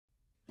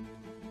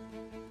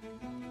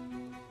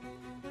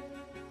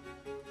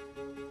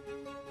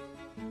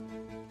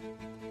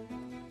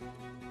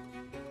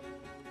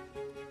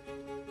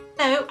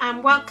Hello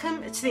and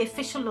welcome to the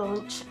official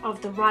launch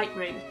of The Write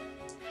Room.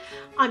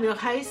 I'm your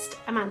host,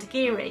 Amanda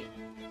Geary.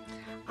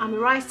 I'm a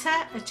writer,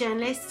 a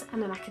journalist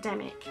and an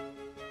academic.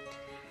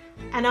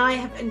 And I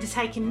have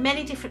undertaken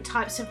many different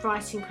types of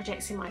writing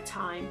projects in my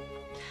time,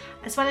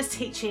 as well as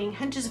teaching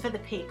hundreds of other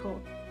people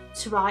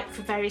to write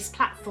for various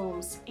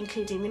platforms,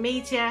 including the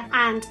media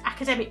and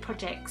academic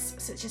projects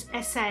such as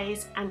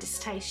essays and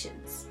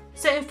dissertations.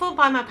 So informed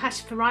by my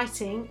passion for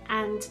writing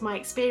and my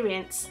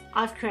experience,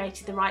 I've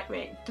created The Write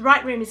Room. The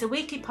Write Room is a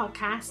weekly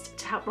podcast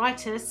to help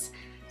writers,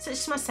 such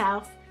as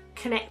myself,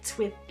 connect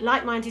with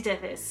like-minded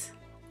others,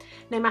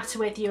 no matter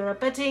whether you're a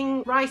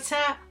budding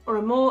writer or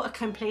a more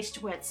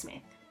accomplished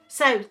wordsmith.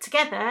 So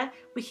together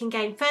we can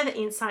gain further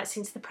insights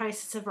into the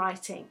process of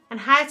writing and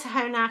how to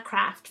hone our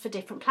craft for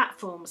different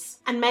platforms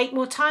and make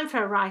more time for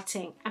our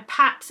writing and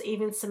perhaps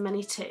even some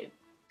money too.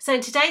 So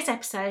in today's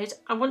episode,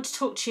 I want to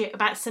talk to you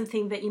about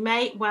something that you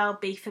may well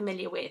be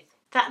familiar with.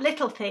 That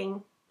little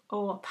thing,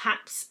 or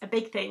perhaps a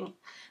big thing,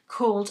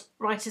 called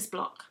writer's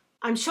block.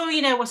 I'm sure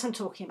you know what I'm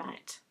talking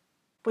about.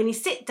 When you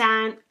sit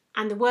down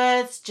and the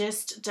words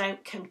just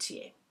don't come to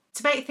you.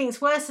 To make things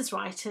worse as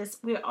writers,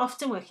 we are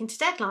often working to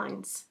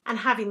deadlines, and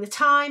having the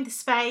time, the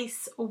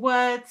space, or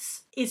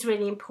words is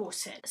really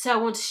important. So I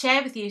want to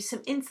share with you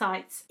some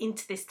insights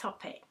into this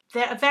topic.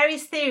 There are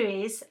various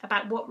theories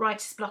about what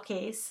writer's block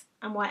is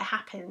and why it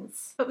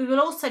happens, but we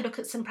will also look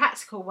at some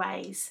practical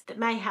ways that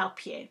may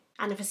help you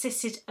and have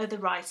assisted other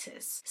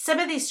writers. Some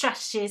of these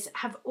strategies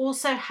have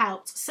also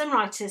helped some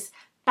writers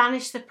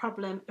banish the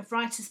problem of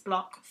writer's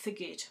block for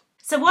good.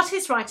 So what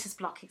is writer's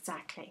block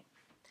exactly?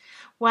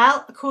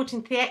 Well,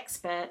 according to the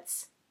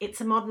experts,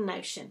 it's a modern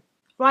notion.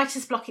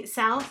 Writer's block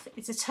itself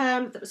is a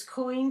term that was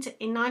coined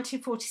in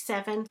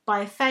 1947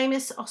 by a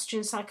famous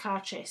Austrian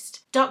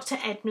psychiatrist, Dr.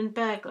 Edmund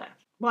Bergler,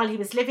 while he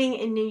was living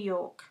in New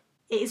York.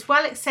 It is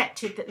well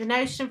accepted that the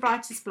notion of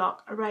writer's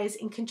block arose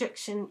in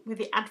conjunction with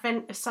the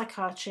advent of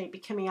psychiatry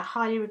becoming a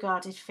highly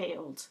regarded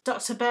field.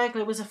 Dr.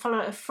 Bergler was a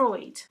follower of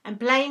Freud and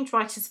blamed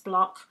writer's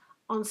block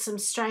on some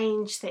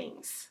strange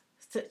things,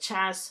 such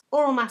as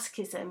oral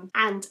masochism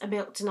and a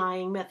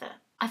milk-denying mother.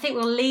 I think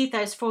we'll leave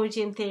those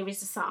Freudian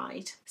theories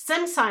aside.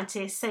 Some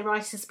scientists say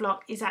writer's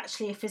block is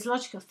actually a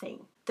physiological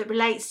thing that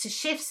relates to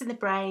shifts in the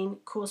brain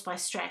caused by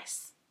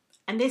stress,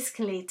 and this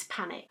can lead to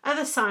panic.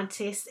 Other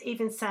scientists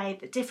even say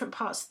that different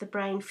parts of the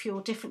brain fuel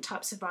different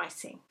types of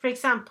writing. For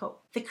example,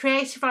 the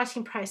creative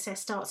writing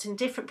process starts in a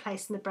different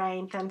place in the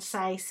brain than,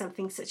 say,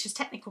 something such as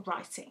technical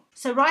writing.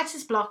 So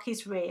writer's block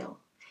is real.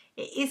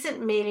 It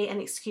isn't merely an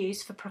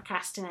excuse for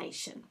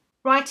procrastination.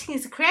 Writing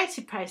is a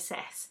creative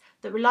process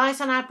that relies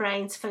on our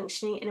brains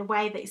functioning in a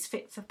way that is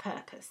fit for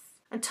purpose.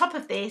 On top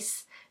of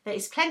this, there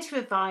is plenty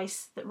of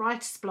advice that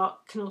writer's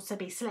block can also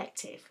be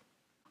selective.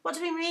 What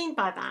do we mean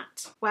by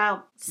that?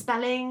 Well,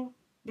 spelling,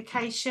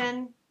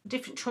 location,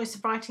 different choice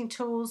of writing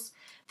tools,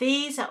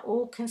 these are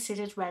all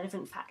considered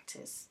relevant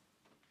factors.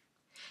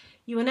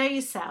 You will know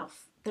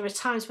yourself, there are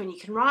times when you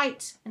can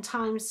write and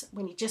times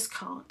when you just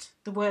can't.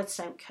 The words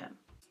don't come.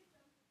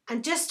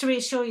 And just to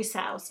reassure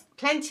yourselves,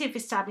 plenty of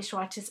established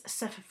writers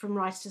suffer from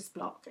writer's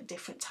block at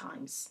different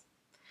times.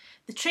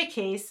 The trick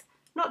is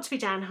not to be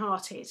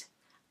downhearted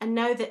and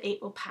know that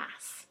it will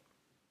pass.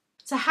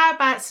 So how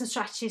about some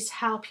strategies to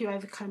help you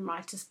overcome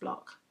writer's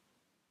block?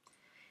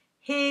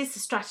 Here's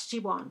strategy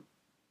 1.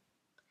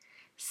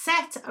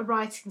 Set a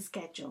writing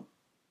schedule.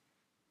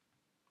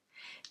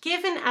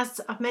 Given, as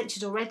I've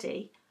mentioned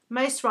already,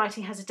 most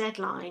writing has a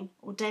deadline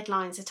or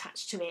deadlines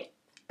attached to it,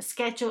 a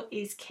schedule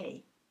is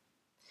key.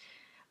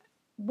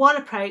 One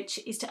approach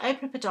is to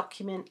open up a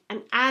document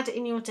and add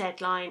in your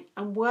deadline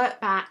and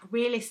work back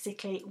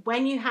realistically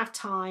when you have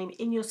time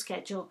in your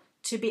schedule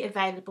to be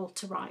available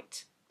to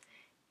write.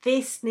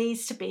 This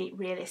needs to be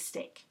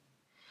realistic.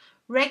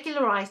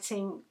 Regular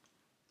writing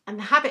and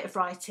the habit of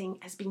writing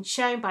has been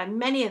shown by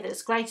many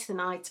others greater than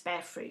I to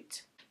bear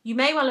fruit. You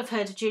may well have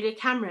heard of Julia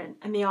Cameron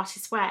and The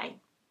Artist's Way,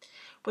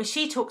 where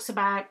she talks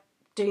about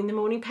doing the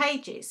morning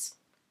pages.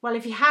 Well,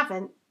 if you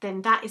haven't,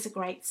 then that is a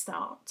great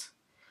start.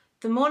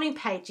 The morning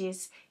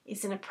pages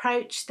is an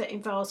approach that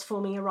involves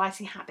forming a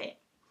writing habit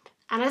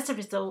and as a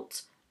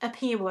result,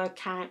 upping your word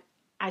count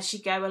as you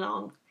go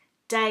along,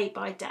 day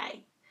by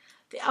day.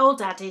 The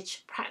old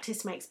adage,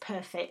 practice makes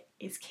perfect,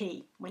 is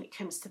key when it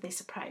comes to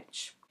this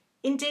approach.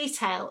 In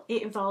detail,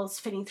 it involves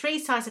filling 3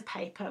 sides of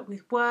paper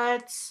with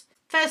words,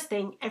 first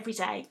thing every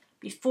day,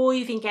 before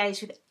you've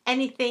engaged with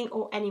anything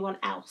or anyone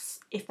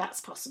else, if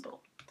that's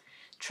possible.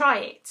 Try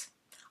it.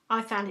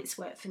 I found it's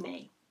worked for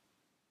me.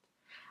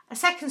 A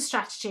second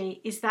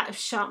strategy is that of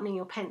sharpening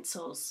your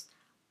pencils.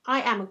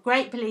 I am a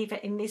great believer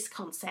in this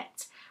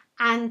concept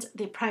and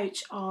the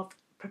approach of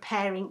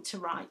preparing to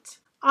write.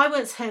 I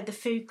once heard the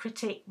food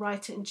critic,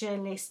 writer and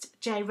journalist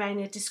Jay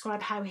Rayner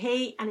describe how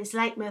he and his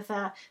late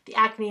mother, the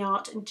agony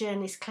art and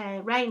journalist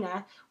Claire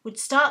Rayner, would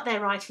start their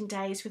writing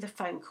days with a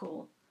phone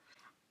call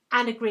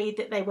and agreed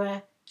that they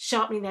were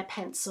sharpening their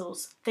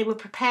pencils. They were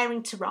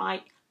preparing to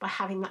write by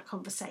having that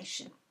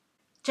conversation.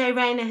 Jay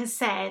Rayner has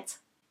said,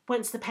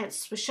 once the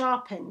pencils were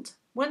sharpened,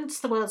 Once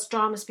the world's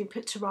drama's been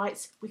put to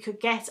rights, we could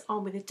get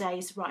on with a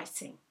day's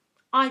writing.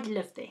 I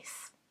love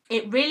this.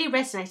 It really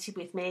resonated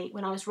with me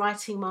when I was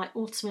writing my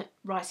ultimate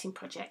writing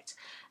project,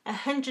 a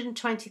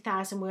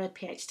 120,000 word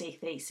PhD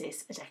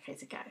thesis a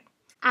decade ago.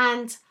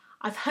 And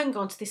I've hung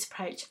on to this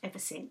approach ever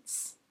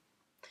since.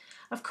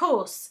 Of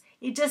course,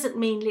 it doesn't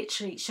mean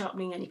literally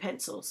sharpening any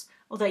pencils,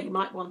 although you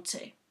might want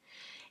to.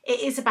 It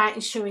is about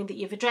ensuring that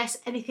you've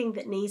addressed anything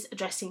that needs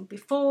addressing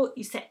before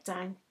you sit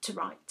down to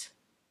write.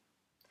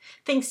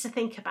 Things to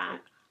think about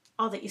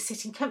are that you're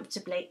sitting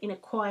comfortably in a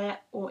quiet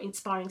or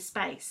inspiring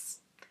space,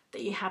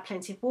 that you have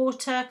plenty of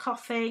water,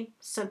 coffee,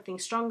 something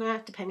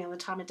stronger depending on the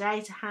time of day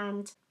to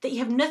hand, that you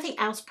have nothing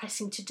else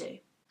pressing to do,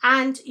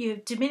 and you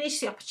have diminished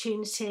the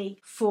opportunity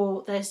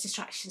for those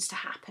distractions to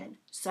happen.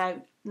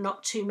 So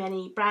not too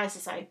many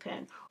browsers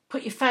open.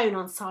 Put your phone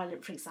on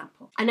silent, for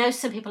example. I know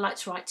some people like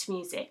to write to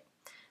music.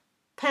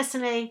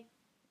 Personally,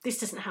 this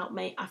doesn't help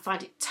me. I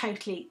find it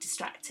totally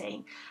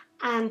distracting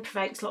and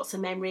provokes lots of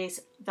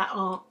memories that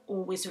aren't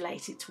always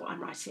related to what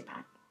I'm writing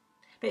about.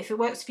 But if it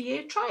works for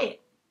you, try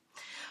it.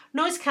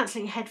 Noise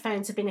cancelling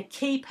headphones have been a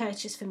key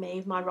purchase for me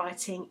with my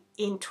writing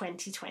in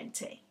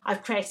 2020.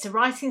 I've created a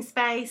writing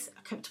space,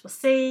 a comfortable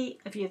seat,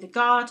 a view of the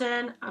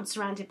garden, I'm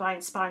surrounded by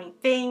inspiring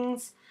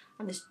things,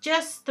 and there's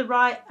just the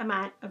right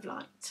amount of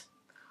light.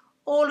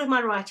 All of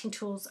my writing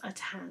tools are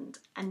to hand,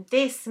 and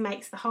this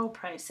makes the whole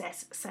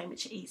process so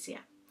much easier.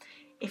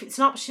 If it's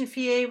an option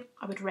for you,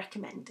 I would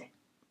recommend it.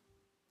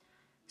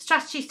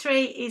 Strategy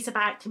 3 is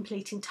about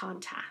completing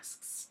timed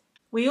tasks.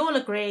 We all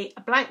agree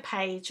a blank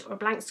page or a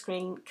blank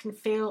screen can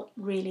feel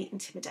really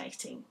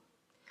intimidating.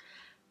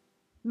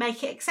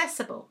 Make it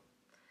accessible.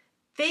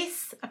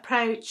 This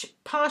approach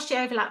partially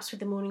overlaps with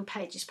the morning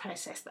pages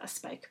process that I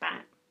spoke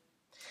about,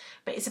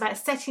 but it's about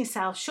setting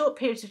yourself short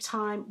periods of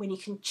time when you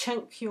can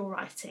chunk your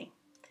writing.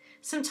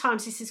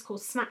 Sometimes this is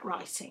called snack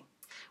writing,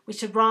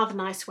 which is a rather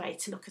nice way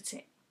to look at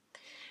it.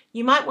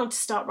 You might want to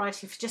start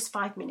writing for just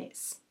 5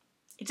 minutes.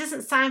 It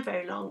doesn't sound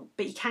very long,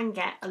 but you can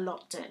get a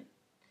lot done.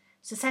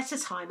 So set a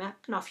timer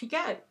and off you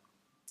go.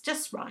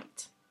 Just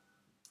write.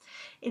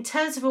 In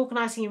terms of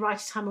organising your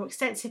writing time more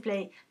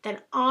extensively,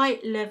 then I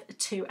love a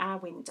 2-hour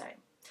window.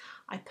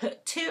 I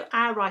put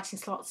 2-hour writing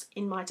slots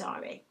in my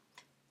diary.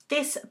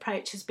 This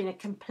approach has been a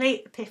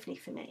complete epiphany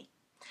for me.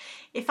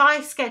 If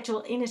I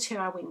schedule in a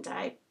 2-hour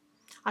window,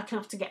 I can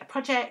often get a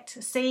project,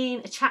 a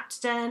scene, a chapter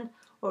done,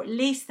 or at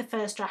least the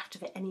first draft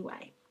of it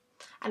anyway.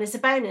 And as a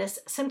bonus,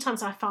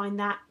 sometimes I find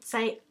that,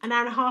 say, an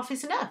hour and a half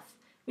is enough,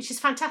 which is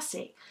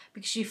fantastic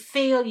because you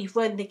feel you've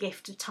won the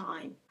gift of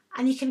time.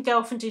 And you can go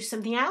off and do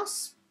something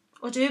else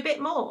or do a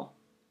bit more.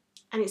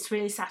 And it's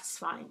really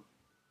satisfying.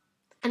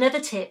 Another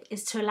tip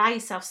is to allow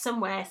yourself some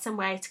way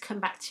to come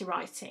back to your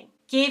writing.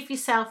 Give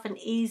yourself an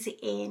easy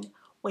in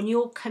when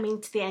you're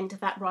coming to the end of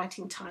that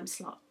writing time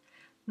slot.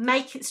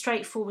 Make it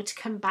straightforward to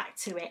come back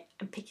to it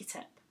and pick it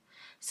up.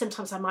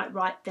 Sometimes I might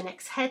write the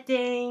next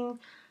heading,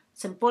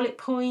 some bullet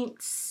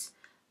points,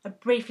 a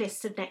brief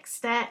list of next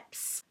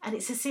steps, and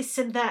it's a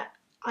system that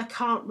I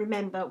can't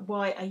remember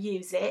why I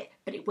use it,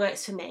 but it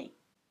works for me.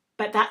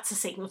 But that's a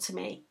signal to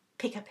me.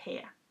 Pick up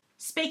here.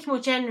 Speaking more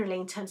generally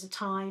in terms of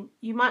time,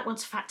 you might want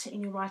to factor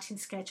in your writing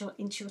schedule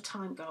into your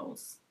time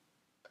goals.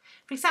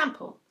 For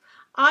example,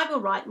 I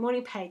will write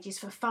morning pages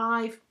for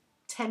 5-10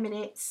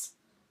 minutes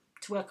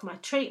to work on my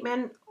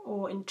treatment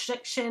or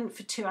introduction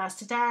for 2 hours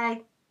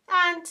today,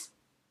 and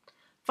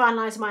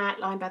finalise my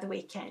outline by the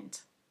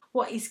weekend.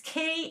 What is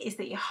key is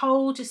that you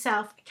hold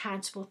yourself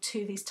accountable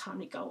to these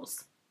timely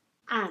goals.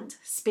 And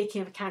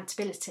speaking of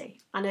accountability,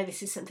 I know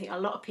this is something a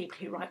lot of people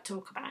who write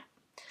talk about.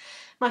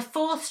 My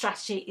 4th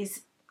strategy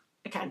is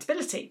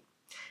accountability.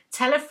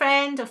 Tell a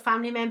friend or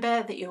family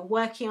member that you're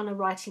working on a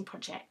writing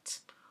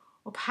project,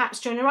 or perhaps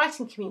join a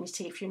writing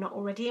community if you're not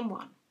already in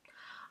one.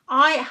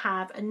 I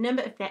have a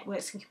number of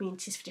networks and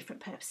communities for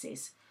different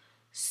purposes.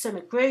 Some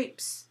are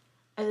groups,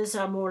 others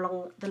are more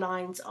along the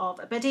lines of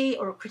a buddy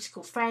or a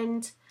critical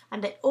friend,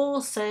 and they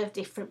all serve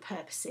different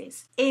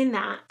purposes. In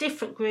that,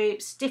 different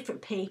groups,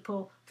 different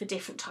people for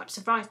different types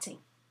of writing.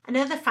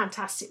 Another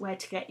fantastic way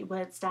to get your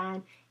words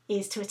down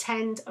is to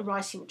attend a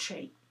writing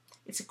retreat.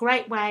 It's a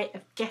great way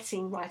of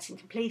getting writing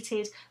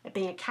completed, of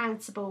being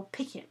accountable,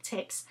 picking up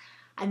tips,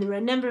 and there are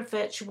a number of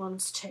virtual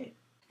ones too.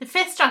 The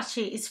 5th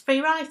strategy is free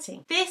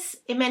writing. This,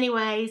 in many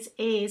ways,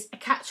 is a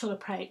catch-all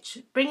approach,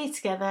 bringing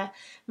together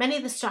many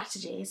of the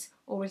strategies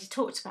already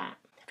talked about.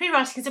 Free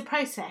writing is a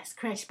process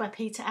created by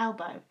Peter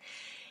Elbow.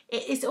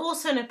 It is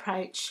also an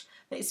approach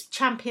that is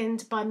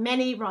championed by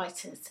many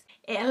writers.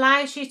 It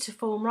allows you to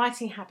form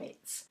writing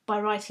habits by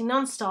writing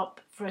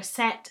non-stop for a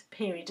set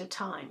period of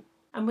time,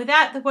 and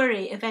without the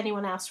worry of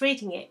anyone else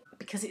reading it,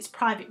 because it's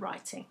private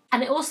writing.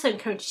 And it also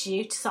encourages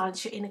you to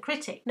silence your inner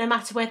critic, no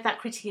matter whether that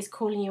critic is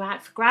calling you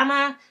out for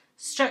grammar,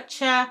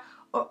 structure,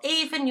 or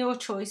even your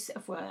choice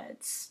of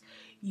words.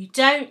 You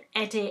don't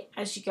edit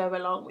as you go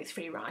along with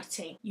free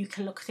writing. You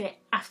can look at it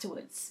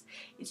afterwards.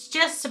 It's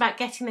just about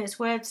getting those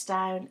words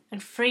down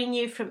and freeing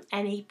you from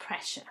any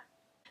pressure.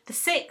 The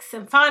sixth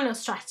and final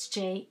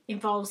strategy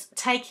involves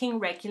taking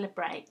regular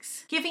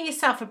breaks. Giving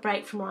yourself a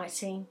break from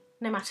writing,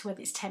 no matter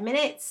whether it's 10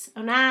 minutes,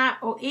 an hour,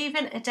 or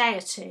even a day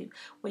or two,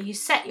 where you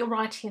set your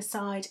writing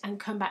aside and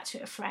come back to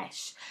it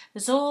afresh,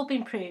 has all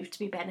been proved to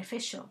be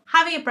beneficial.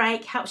 Having a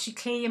break helps you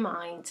clear your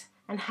mind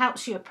and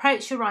helps you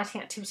approach your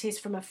writing activities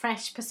from a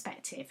fresh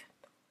perspective.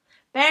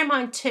 Bear in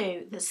mind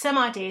too that some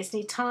ideas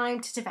need time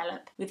to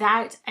develop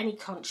without any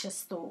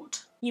conscious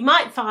thought. You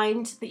might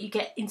find that you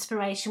get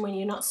inspiration when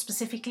you're not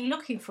specifically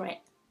looking for it,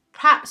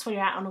 perhaps when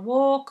you're out on a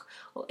walk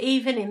or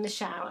even in the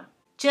shower.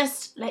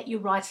 Just let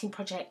your writing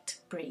project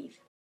breathe.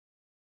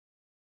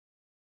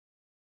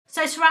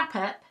 So to wrap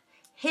up,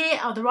 here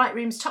are the Write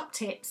Room's top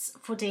tips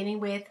for dealing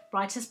with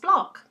writer's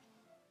block.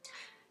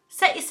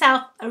 Set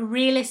yourself a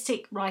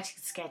realistic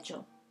writing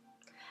schedule.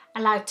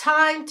 Allow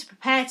time to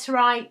prepare to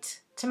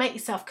write, to make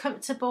yourself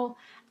comfortable,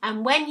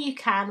 and when you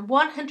can,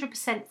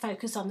 100%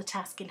 focus on the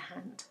task in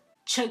hand.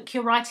 Chunk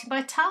your writing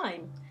by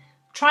time.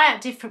 Try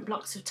out different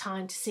blocks of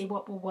time to see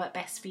what will work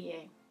best for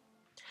you.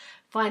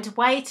 Find a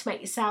way to make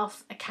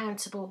yourself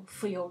accountable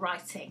for your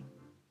writing.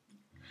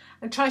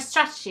 And try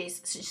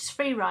strategies such as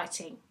free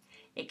writing.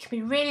 It can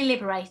be really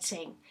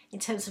liberating in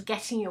terms of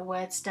getting your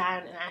words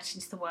down and out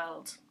into the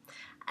world.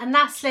 And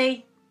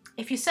lastly,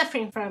 if you're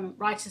suffering from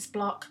writer's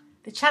block,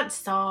 the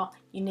chances are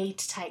you need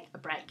to take a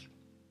break.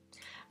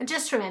 And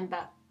just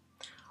remember,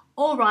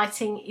 all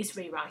writing is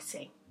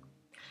rewriting.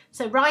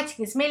 So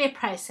writing is merely a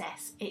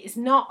process. It is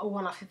not a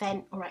one-off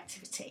event or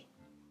activity.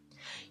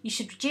 You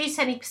should reduce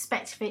any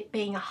perspective of it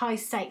being a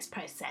high-stakes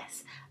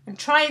process and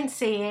try and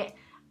see it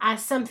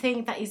as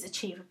something that is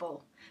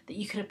achievable, that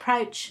you can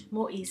approach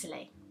more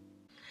easily.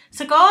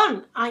 So go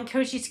on, I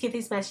encourage you to give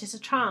these measures a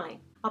try.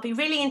 I'll be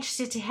really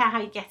interested to hear how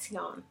you're getting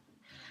on.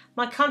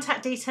 My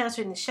contact details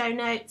are in the show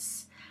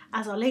notes,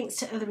 as are links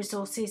to other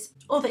resources.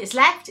 All that is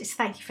left is to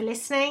thank you for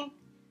listening.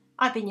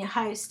 I've been your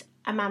host,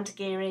 Amanda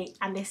Geary,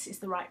 and this is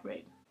The Write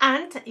Room.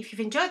 And if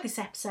you've enjoyed this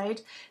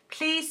episode,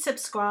 please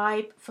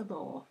subscribe for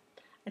more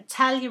and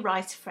tell your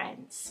writer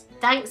friends.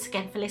 Thanks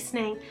again for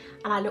listening,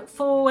 and I look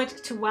forward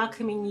to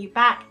welcoming you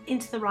back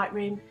into The Write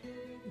Room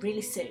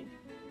really soon.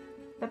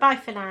 Bye-bye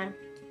for now.